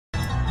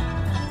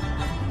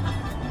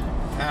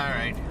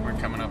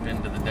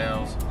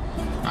dells.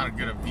 Not as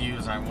good a view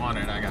as I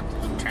wanted. I got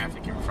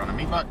traffic in front of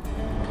me, but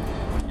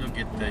you'll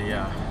get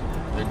the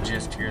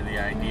gist here, the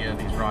idea.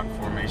 These rock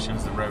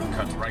formations, the road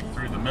cuts right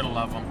through the middle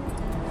of them.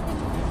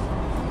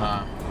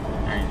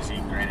 There you can see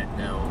Granite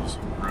Dells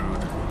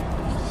Road.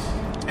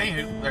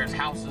 Anywho, there's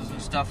houses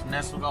and stuff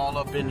nestled all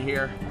up in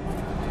here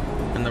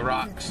in the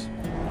rocks.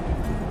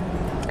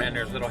 And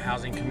there's little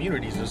housing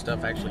communities and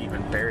stuff actually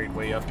even buried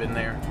way up in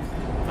there.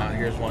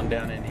 Here's one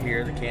down in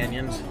here, the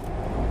canyons.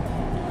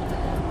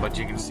 But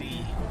you can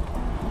see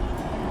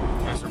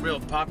it's a real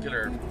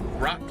popular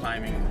rock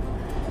climbing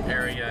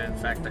area. In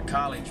fact, the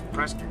college,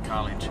 Preston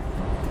College,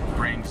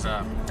 brings,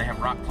 they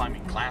have rock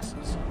climbing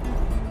classes.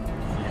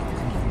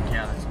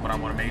 Yeah, that's what I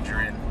want to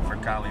major in for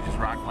college is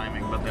rock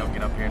climbing, but they'll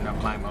get up here and they'll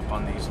climb up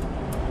on these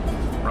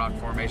rock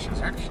formations.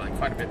 They're actually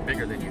quite a bit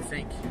bigger than you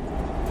think.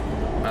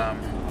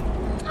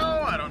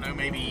 Oh, I don't know,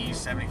 maybe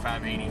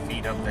 75, 80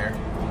 feet up there.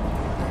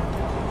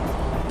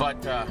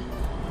 But I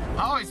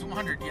always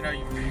wondered, you know,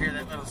 you hear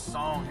that little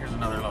song, here's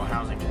another little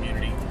housing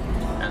community,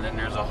 and then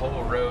there's a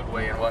whole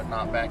roadway and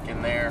whatnot back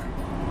in there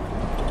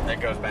that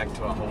goes back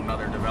to a whole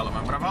nother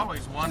development. But I've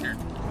always wondered,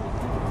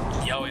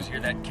 you always hear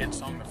that kid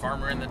song, The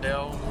Farmer in the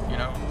Dell, you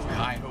know,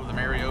 hi-ho the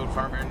merry old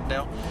farmer in the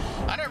dell.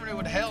 I never knew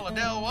what the hell a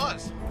dell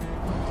was.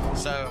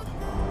 So,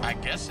 I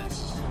guess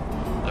it's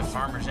the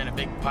farmer's in a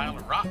big pile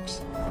of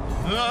rocks.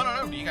 I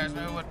don't know, do you guys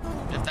know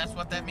if that's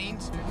what that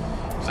means?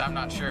 Because I'm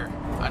not sure.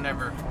 I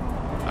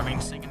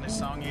mean, singing this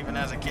song even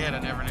as a kid, I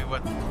never knew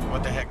what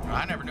the heck,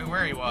 I never knew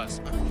where he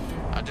was.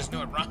 I just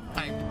knew it rhymed.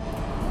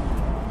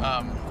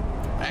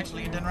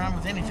 Actually, it didn't rhyme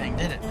with anything,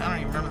 did it? I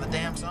don't even remember the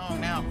damn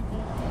song now.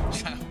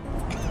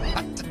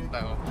 I don't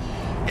know.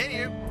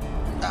 Anywho,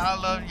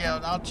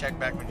 I'll check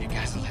back with you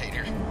guys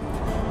later.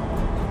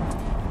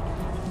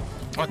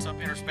 What's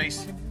up,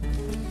 interspace?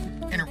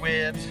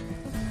 Interwebs?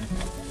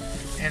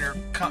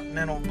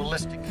 Intercontinental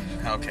ballistic?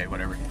 Okay,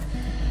 whatever.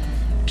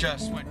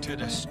 Just went to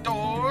the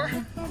store.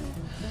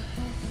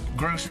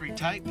 Grocery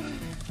type.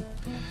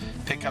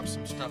 Pick up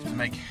some stuff to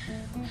make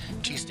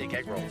cheesesteak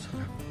egg rolls.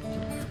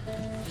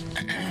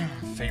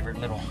 Favorite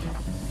little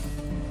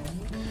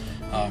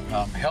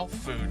health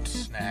food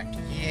snack.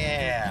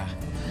 Yeah,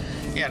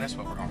 that's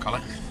what we're gonna call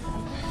it.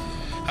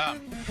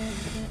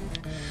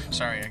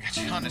 Sorry, I got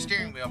you on the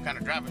steering wheel, kind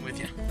of driving with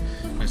you.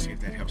 Let's see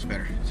if that helps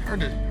better. It's hard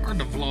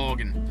to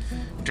vlog and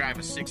drive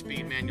a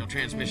 6-speed manual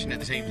transmission at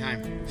the same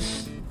time.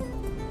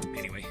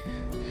 Anyway,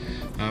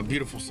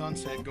 beautiful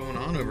sunset going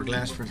on over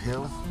Glassford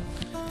Hill.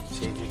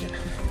 See if you can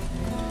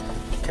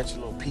catch a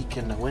little peek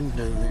in the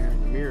window there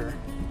in the mirror.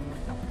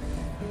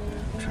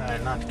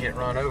 Trying not to get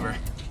run over.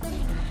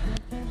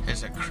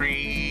 It's a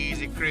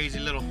crazy, crazy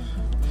little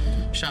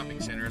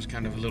shopping center. It's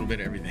kind of a little bit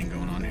of everything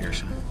going on here.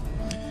 So,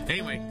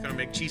 anyway, gonna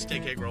make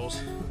cheesesteak egg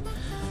rolls.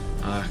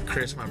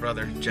 Chris, my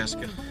brother,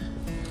 Jessica,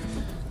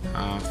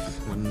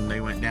 when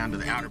they went down to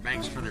the Outer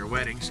Banks for their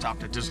wedding,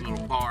 stopped at this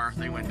little bar.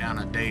 They went down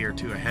a day or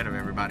two ahead of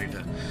everybody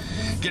to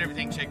get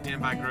everything checked in,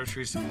 buy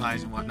grocery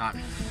supplies and whatnot.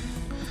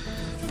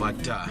 But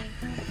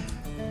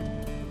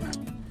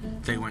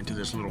they went to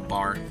this little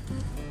bar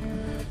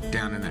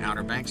down in the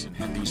Outer Banks and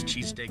had these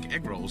cheesesteak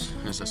egg rolls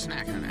as a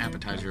snack, an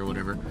appetizer or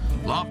whatever.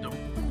 Loved them.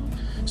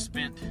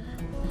 Spent,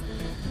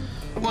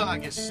 well, I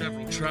guess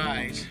several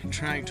tries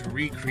trying to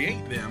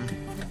recreate them,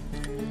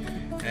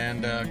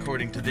 and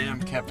according to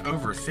them, kept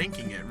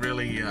overthinking it.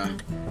 Really,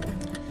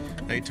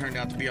 they turned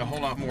out to be a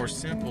whole lot more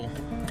simple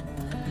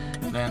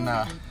than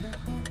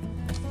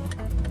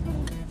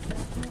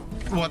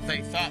what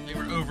they thought. They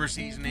were over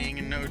seasoning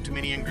and no too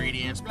many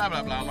ingredients, blah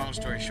blah blah. Long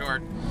story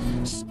short,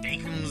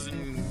 steakums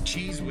and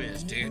cheese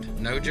whiz, dude,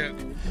 no joke.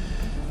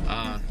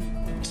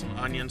 Some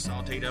onions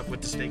sauteed up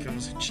with the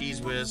steakums,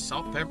 cheese whiz,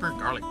 salt, pepper,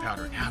 garlic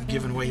powder. Now I've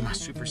given away my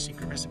super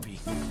secret recipe,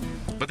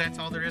 but that's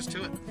all there is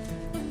to it.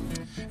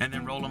 And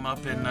then roll them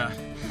up in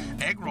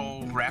egg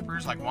roll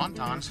wrappers like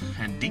wontons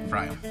and deep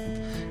fry them.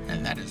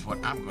 And that is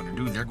what I'm going to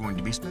do. They're going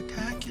to be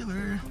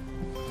spectacular.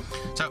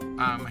 So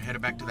I'm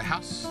headed back to the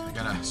house. I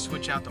gotta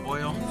switch out the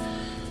oil,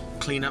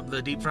 clean up the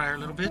deep fryer a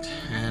little bit,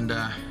 and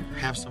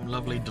have some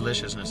lovely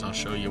deliciousness. I'll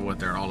show you what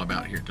they're all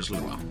about here in just a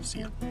little while. See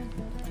ya.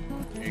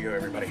 Here you go,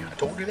 everybody. I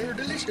told you they're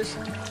delicious.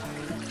 Ooh.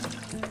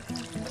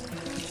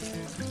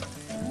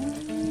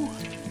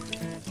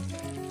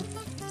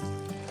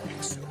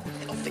 So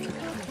healthy.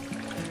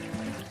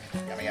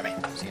 Yummy, yummy.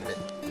 See you in a bit.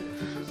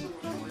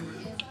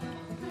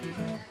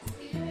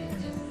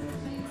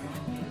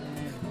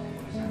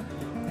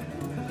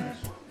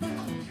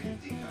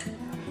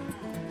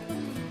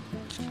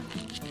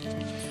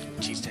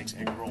 Cheesesteaks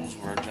egg rolls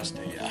were just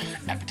a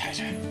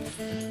appetizer.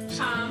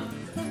 So, I'm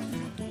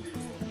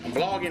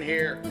vlogging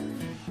here.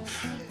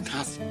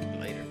 I'll see you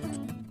later.